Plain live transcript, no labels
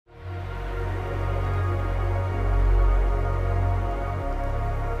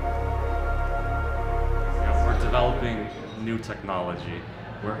new technology.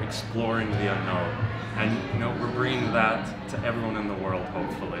 We're exploring the unknown. And we're bringing that to everyone in the world,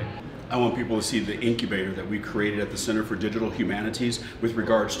 hopefully. I want people to see the incubator that we created at the Center for Digital Humanities with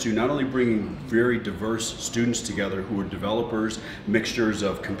regards to not only bringing very diverse students together who are developers, mixtures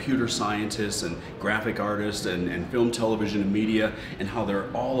of computer scientists and graphic artists and film, television, and media, and how they're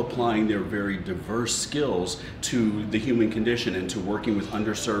all applying their very diverse skills to the human condition and to working with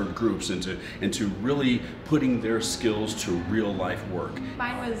underserved groups and to really putting their skills to real life work.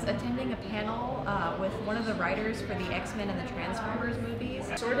 Mine was attending a panel with one of the writers for the X-Men and the Transformers movies.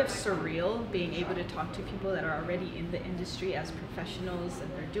 Sort of surreal being able to talk to people that are already in the industry as professionals, and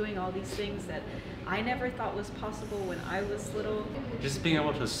they're doing all these things that I never thought was possible when I was little. Just being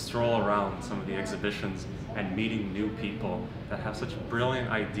able to stroll around some of the exhibitions and meeting new people that have such brilliant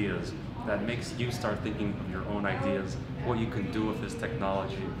ideas that makes you start thinking of your own ideas, what you can do with this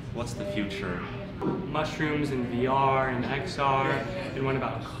technology, what's the future. Mushrooms and VR and XR, and one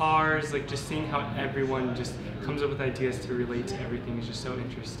about cars, like just seeing how everyone just comes up with ideas to relate to everything is just so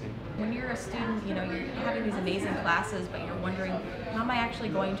interesting. When you're a student, you're having these amazing classes, but you're wondering, how am I actually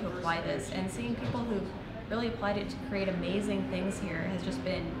going to apply this? And seeing people who've really applied it to create amazing things here has just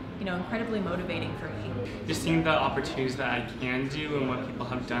been, incredibly motivating for me. Just seeing the opportunities that I can do and what people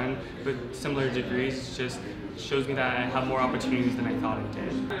have done with similar degrees just shows me that I have more opportunities than I thought I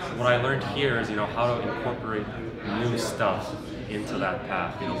did. What I learned here is, how to incorporate new stuff into that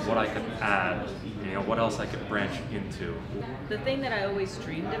path, what I could add, what else I could branch into. The thing that I always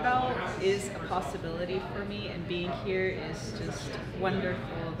dreamed about is a possibility for me, and being here is just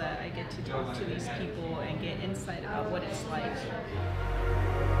wonderful that I get to talk to these people and get insight about what it's like.